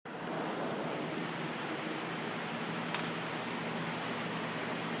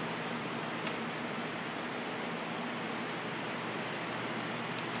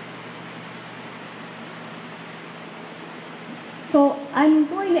So I'm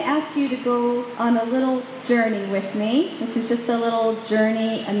going to ask you to go on a little journey with me. This is just a little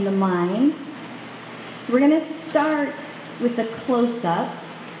journey in the mind. We're going to start with a close-up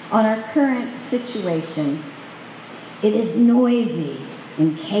on our current situation. It is noisy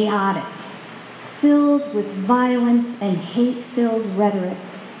and chaotic, filled with violence and hate-filled rhetoric.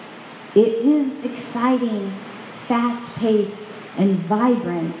 It is exciting, fast-paced, and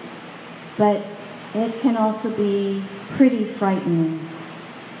vibrant, but it can also be pretty frightening.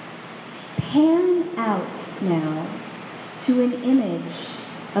 Pan out now to an image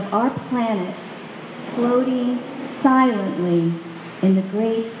of our planet floating silently in the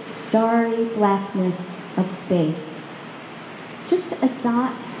great starry blackness of space. Just a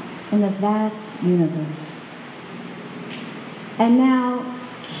dot in the vast universe. And now,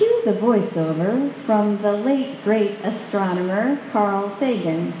 cue the voiceover from the late great astronomer Carl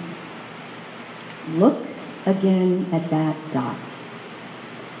Sagan. Look again at that dot.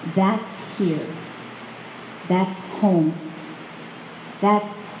 That's here. That's home.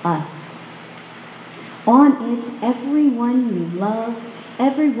 That's us. On it, everyone you love,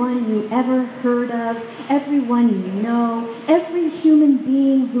 everyone you ever heard of, everyone you know, every human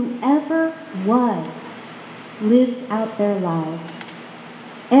being who ever was, lived out their lives.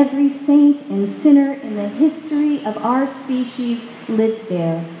 Every saint and sinner in the history of our species lived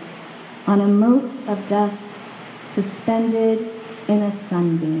there, on a mote of dust suspended in a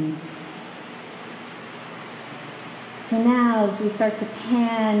sunbeam. So now, as we start to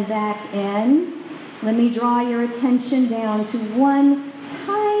pan back in, let me draw your attention down to one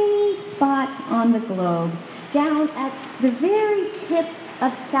tiny spot on the globe, down at the very tip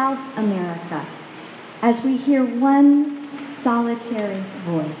of South America, as we hear one solitary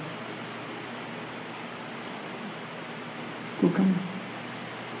voice.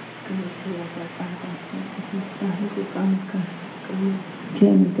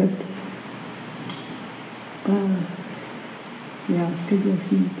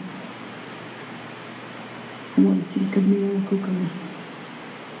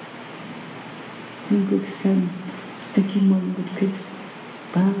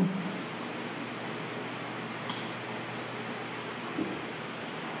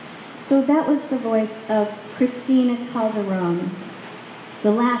 So that was the voice of Cristina Calderon,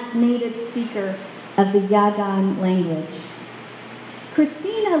 the last native speaker of the Yagan language.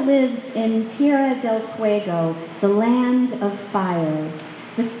 Cristina lives in Tierra del Fuego, the land of fire,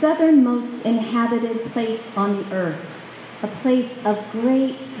 the southernmost inhabited place on the earth, a place of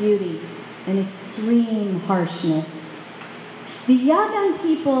great beauty and extreme harshness. The Yagan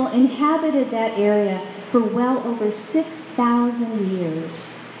people inhabited that area for well over 6,000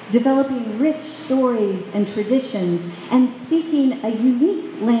 years, developing rich stories and traditions and speaking a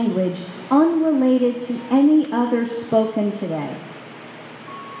unique language unrelated to any other spoken today.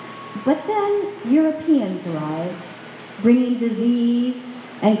 But then Europeans arrived, bringing disease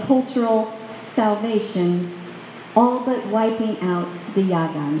and cultural salvation, all but wiping out the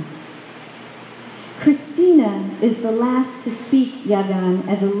Yagans. Cristina is the last to speak Yagan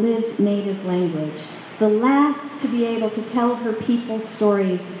as a lived native language, the last to be able to tell her people's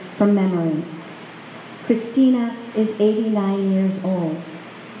stories from memory. Cristina is 89 years old.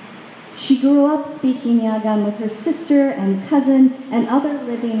 She grew up speaking Yagan with her sister and cousin and other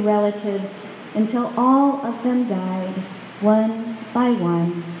living relatives until all of them died, one by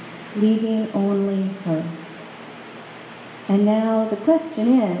one, leaving only her. And now the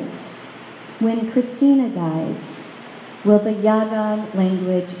question is, when Cristina dies, will the Yagan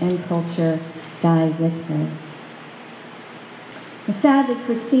language and culture die with her? Sadly,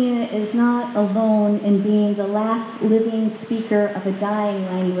 Cristina is not alone in being the last living speaker of a dying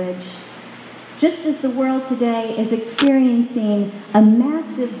language. Just as the world today is experiencing a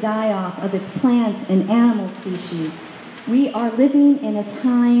massive die-off of its plant and animal species, we are living in a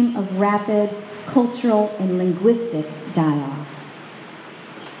time of rapid cultural and linguistic die-off.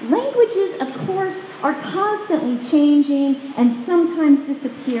 Languages, of course, are constantly changing and sometimes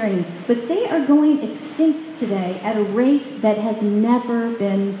disappearing, but they are going extinct today at a rate that has never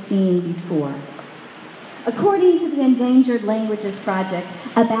been seen before. According to the Endangered Languages Project,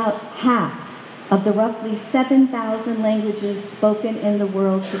 about half of the roughly 7,000 languages spoken in the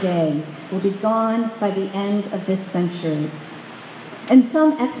world today will be gone by the end of this century. And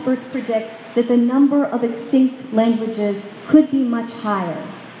some experts predict that the number of extinct languages could be much higher,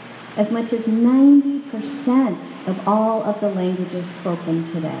 as much as 90% of all of the languages spoken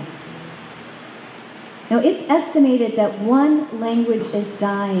today. Now, it's estimated that one language is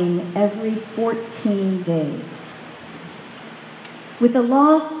dying every 14 days. With the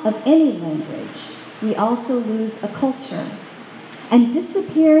loss of any language, we also lose a culture, And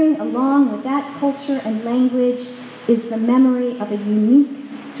disappearing along with that culture and language is the memory of a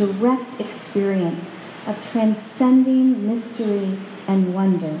unique, direct experience of transcending mystery and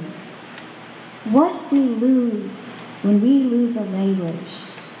wonder. What we lose when we lose a language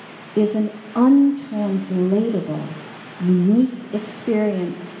is an untranslatable, unique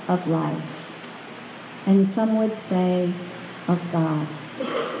experience of life, and some would say of God.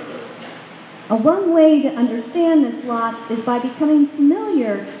 One way to understand this loss is by becoming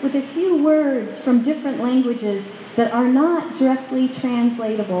familiar with a few words from different languages that are not directly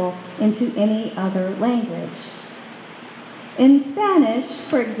translatable into any other language. In Spanish,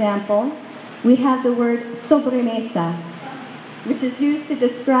 for example, we have the word sobremesa, which is used to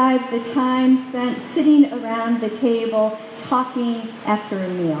describe the time spent sitting around the table talking after a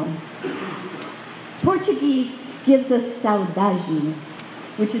meal. Portuguese gives us saudade,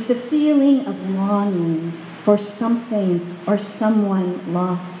 which is the feeling of longing for something or someone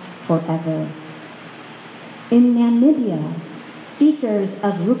lost forever. In Namibia, speakers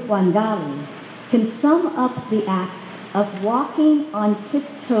of Rukwangali can sum up the act of walking on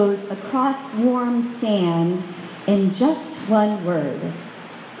tiptoes across warm sand in just one word,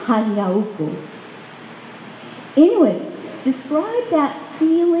 hanyauku. Inuits describe that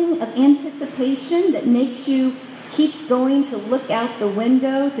feeling of anticipation that makes you keep going to look out the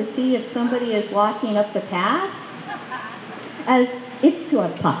window to see if somebody is walking up the path as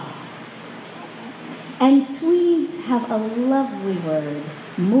itsuarpa. And Swedes have a lovely word,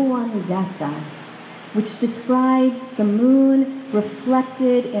 muangata, which describes the moon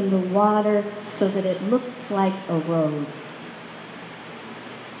reflected in the water so that it looks like a road.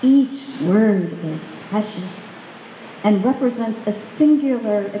 Each word is precious and represents a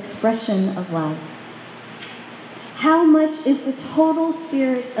singular expression of life. How much is the total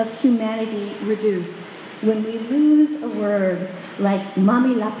spirit of humanity reduced when we lose a word like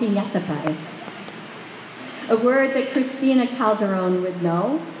mamilapiñatapai, a word that Cristina Calderon would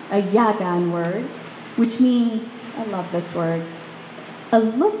know, a Yagan word, which means, I love this word, a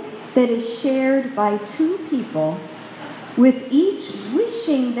look that is shared by two people, with each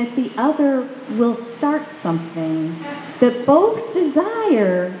wishing that the other will start something that both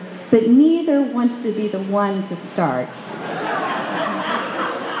desire, but neither wants to be the one to start.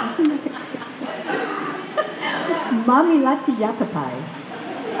 Mami lati yatapai.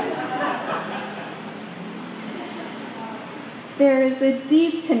 There is a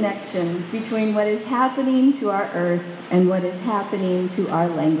deep connection between what is happening to our earth and what is happening to our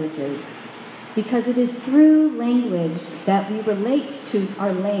languages, because it is through language that we relate to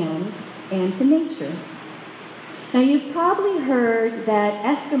our land and to nature. Now, you've probably heard that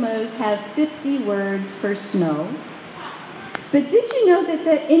Eskimos have 50 words for snow, but did you know that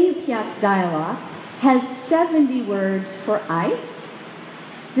the Inupiaq dialect has 70 words for ice?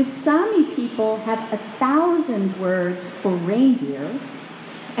 The Sami people have 1,000 words for reindeer,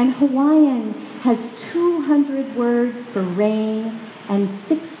 and Hawaiian has 200 words for rain and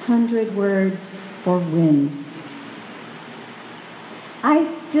 600 words for wind. I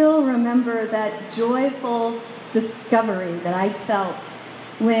still remember that joyful discovery that I felt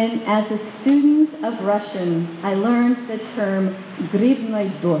when, as a student of Russian, I learned the term gribnoy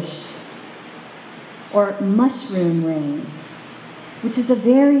dosht, or mushroom rain, which is a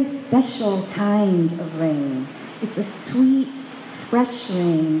very special kind of rain. It's a sweet, fresh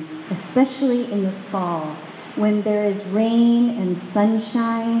rain, especially in the fall, when there is rain and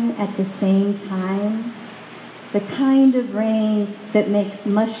sunshine at the same time. The kind of rain that makes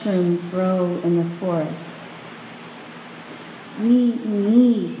mushrooms grow in the forest. We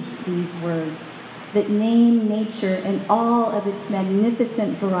need these words that name nature in all of its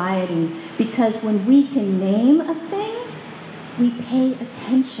magnificent variety, because when we can name a thing, we pay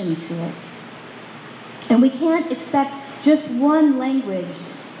attention to it. And we can't expect just one language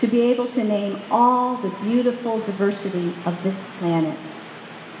to be able to name all the beautiful diversity of this planet.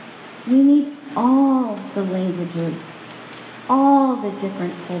 We need all the languages, all the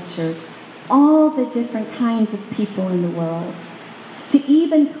different cultures, all the different kinds of people in the world, to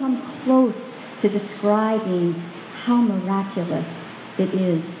even come close to describing how miraculous it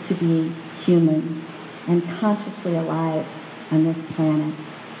is to be human and consciously alive on this planet.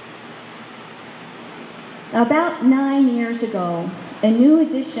 Now, about 9 years ago, a new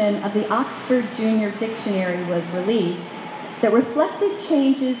edition of the Oxford Junior Dictionary was released that reflected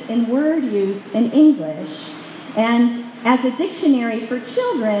changes in word use in English, and as a dictionary for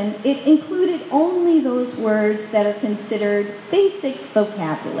children, it included only those words that are considered basic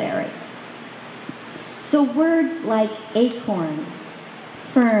vocabulary. So words like acorn,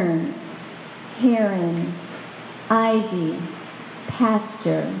 fern, heron, ivy,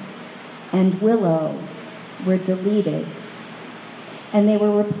 pasture, and willow were deleted, and they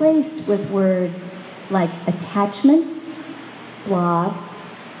were replaced with words like attachment, blog,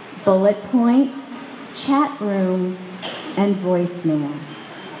 bullet point, chat room, and voicemail.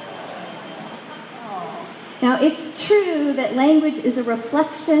 Now, it's true that language is a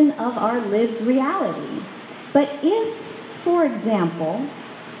reflection of our lived reality. But if, for example,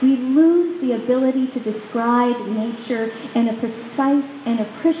 we lose the ability to describe nature in a precise and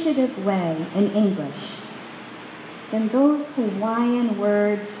appreciative way in English, then those Hawaiian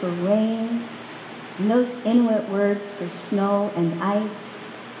words for rain and those Inuit words for snow and ice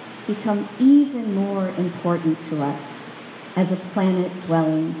become even more important to us as a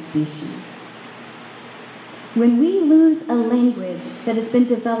planet-dwelling species. When we lose a language that has been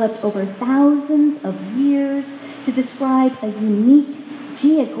developed over thousands of years to describe a unique,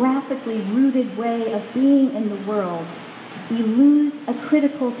 geographically rooted way of being in the world, we lose a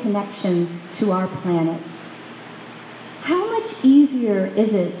critical connection to our planet. How much easier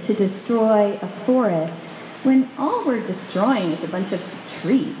is it to destroy a forest when all we're destroying is a bunch of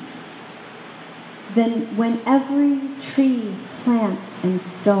trees than when every tree, plant, and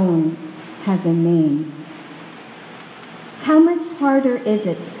stone has a name? How much harder is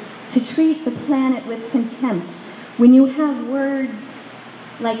it to treat the planet with contempt when you have words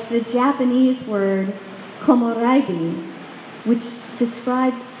like the Japanese word komoraibi, which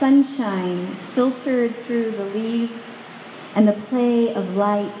describes sunshine filtered through the leaves and the play of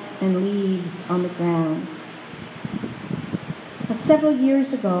light and leaves on the ground? Several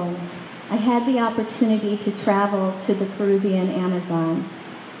years ago, I had the opportunity to travel to the Peruvian Amazon,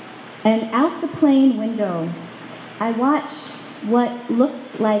 and out the plane window, I watched what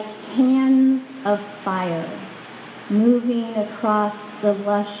looked like hands of fire moving across the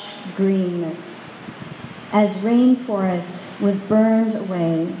lush greenness as rainforest was burned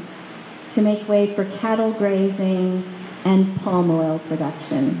away to make way for cattle grazing and palm oil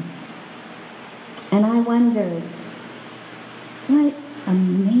production. And I wondered, what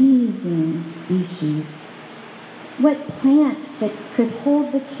amazing species, what plant that could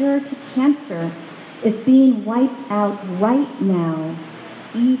hold the cure to cancer is being wiped out right now,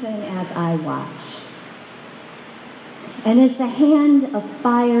 even as I watch. And as the hand of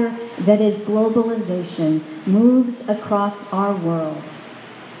fire that is globalization moves across our world,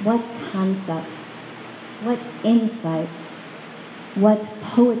 what concepts, what insights, what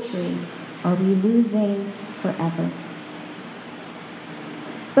poetry are we losing forever?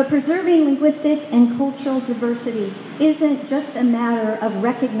 But preserving linguistic and cultural diversity isn't just a matter of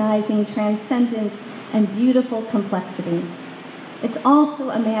recognizing transcendence and beautiful complexity. It's also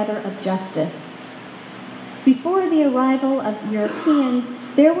a matter of justice. Before the arrival of Europeans,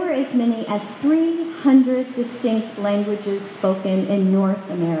 there were as many as 300 distinct languages spoken in North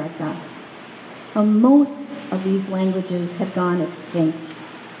America. Now, most of these languages have gone extinct,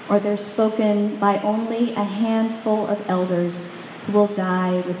 or they're spoken by only a handful of elders who will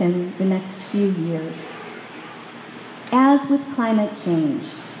die within the next few years. As with climate change,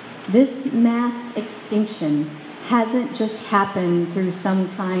 this mass extinction hasn't just happened through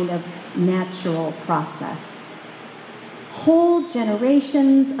some kind of natural process. Whole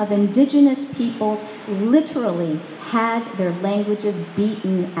generations of indigenous peoples literally had their languages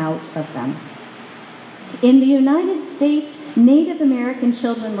beaten out of them. In the United States, Native American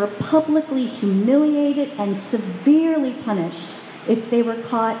children were publicly humiliated and severely punished if they were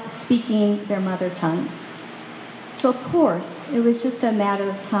caught speaking their mother tongues. So of course, it was just a matter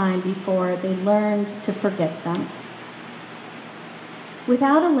of time before they learned to forget them.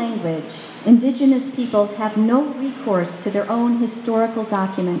 Without a language, indigenous peoples have no recourse to their own historical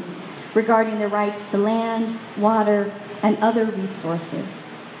documents regarding their rights to land, water, and other resources.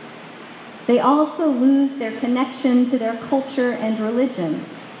 They also lose their connection to their culture and religion.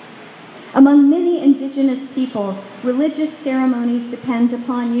 Among many indigenous peoples, religious ceremonies depend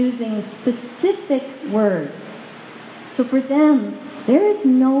upon using specific words. So for them, there is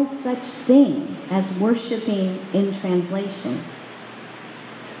no such thing as worshiping in translation.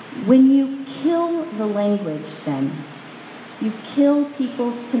 When you kill the language, then, you kill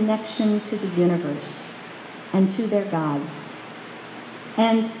people's connection to the universe and to their gods.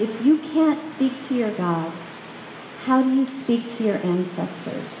 And if you can't speak to your God, how do you speak to your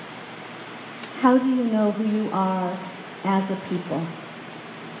ancestors? How do you know who you are as a people?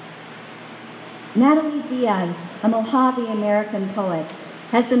 Natalie Diaz, a Mojave-American poet,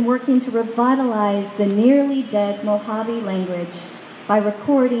 has been working to revitalize the nearly dead Mojave language by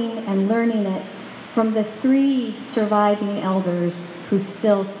recording and learning it from the 3 surviving elders who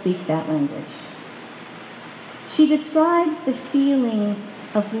still speak that language. She describes the feeling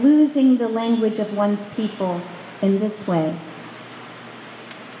of losing the language of one's people in this way.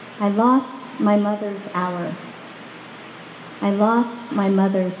 I lost my mother's hour. I lost my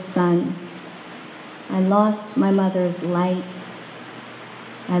mother's sun. I lost my mother's light.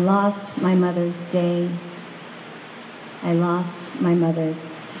 I lost my mother's day. I lost my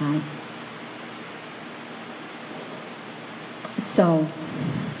mother's time. So,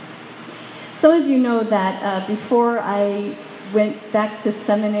 some of you know that before I went back to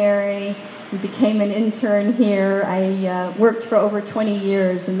seminary and became an intern here, I worked for over 20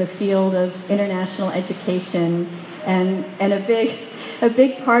 years in the field of international education, and a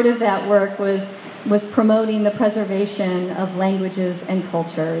big part of that work was promoting the preservation of languages and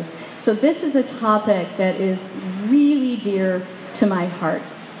cultures. So this is a topic that is really dear to my heart.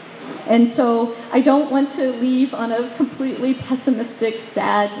 And so I don't want to leave on a completely pessimistic,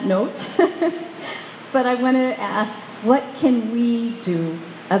 sad note, but I want to ask, what can we do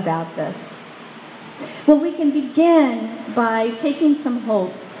about this? Well, we can begin by taking some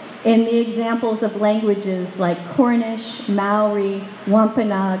hope in the examples of languages like Cornish, Maori,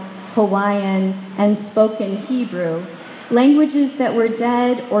 Wampanoag, Hawaiian, and spoken Hebrew, languages that were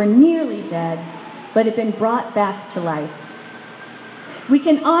dead or nearly dead, but have been brought back to life. We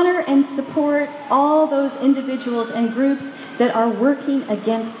can honor and support all those individuals and groups that are working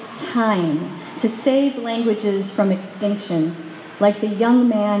against time to save languages from extinction, like the young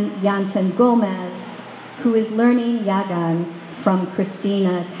man Yantan Gomez, who is learning Yagan from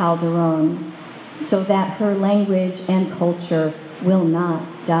Cristina Calderon, so that her language and culture will not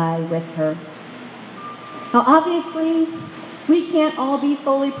die with her. Now, obviously, we can't all be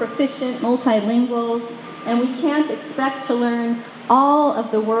fully proficient multilinguals, and we can't expect to learn all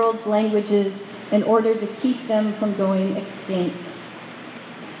of the world's languages in order to keep them from going extinct.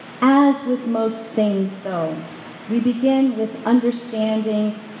 As with most things, though, we begin with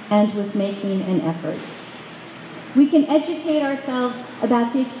understanding and with making an effort. We can educate ourselves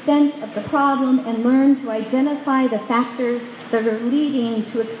about the extent of the problem and learn to identify the factors that are leading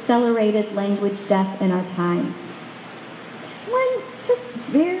to accelerated language death in our times. One just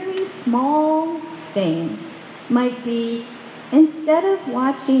very small thing might be, instead of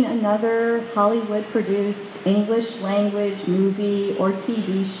watching another Hollywood-produced English language movie or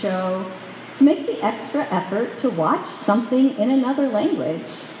TV show, to make the extra effort to watch something in another language,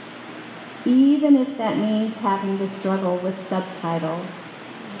 even if that means having to struggle with subtitles.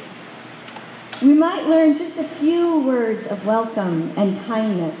 We might learn just a few words of welcome and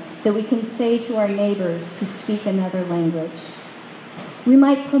kindness that we can say to our neighbors who speak another language. We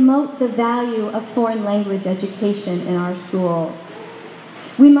might promote the value of foreign language education in our schools.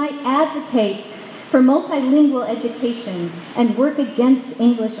 We might advocate for multilingual education and work against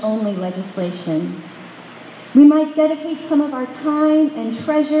English-only legislation. We might dedicate some of our time and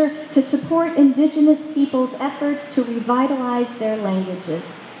treasure to support Indigenous peoples' efforts to revitalize their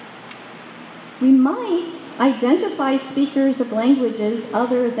languages. We might identify speakers of languages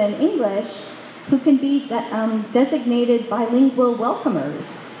other than English who can be designated bilingual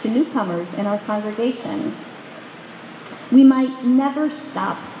welcomers to newcomers in our congregation. We might never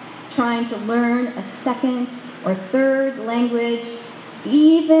stop trying to learn a second or third language,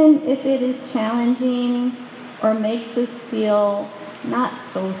 even if it is challenging or makes us feel not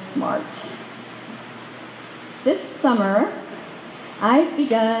so smart. This summer, I've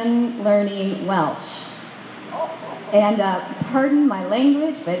begun learning Welsh. And pardon my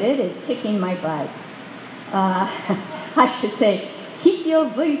language, but it is kicking my butt. I should say, kick your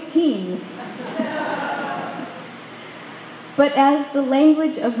booty. But as the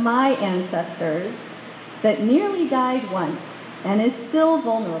language of my ancestors that nearly died once and is still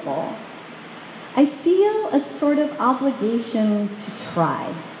vulnerable, I feel a sort of obligation to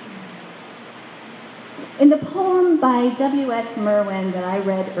try. In the poem by W.S. Merwin that I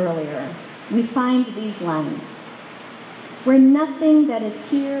read earlier, we find these lines. Where nothing that is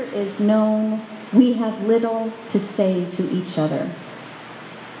here is known, we have little to say to each other.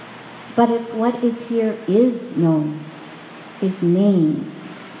 But if what is here is known, is named,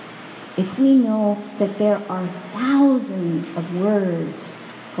 if we know that there are thousands of words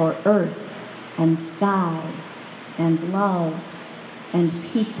for earth and sky and love and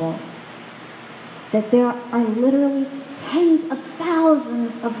people, that there are literally tens of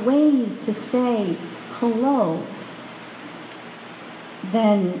thousands of ways to say hello,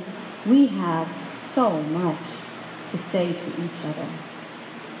 then we have so much to say to each other.